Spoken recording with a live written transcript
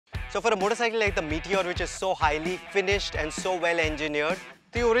So for a motorcycle like the Meteor, which is so highly finished and so well engineered,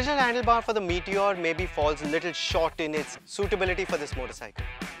 the original handlebar for the Meteor maybe falls a little short in its suitability for this motorcycle.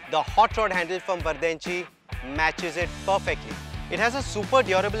 The Hotrod handle from Vardenchi matches it perfectly. It has a super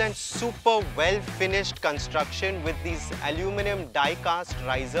durable and super well finished construction with these aluminum die cast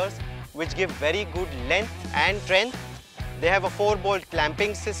risers which give very good length and strength. They have a 4-bolt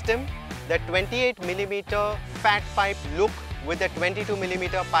clamping system. The 28mm fat pipe look with the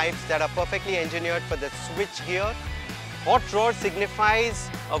 22mm pipes that are perfectly engineered for the switch gear. Hot rod signifies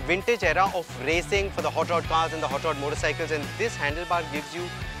a vintage era of racing for the hot rod cars and the hot rod motorcycles, and this handlebar gives you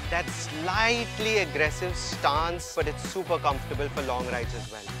that slightly aggressive stance, but it's super comfortable for long rides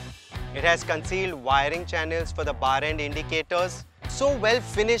as well. It has concealed wiring channels for the bar end indicators. So well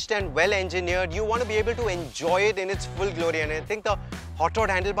finished and well engineered, you want to be able to enjoy it in its full glory, and I think the Hotrod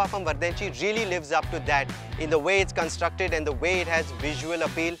handlebar from Vardenchi really lives up to that in the way it's constructed and the way it has visual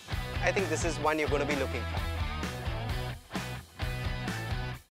appeal. I think this is one you're going to be looking for.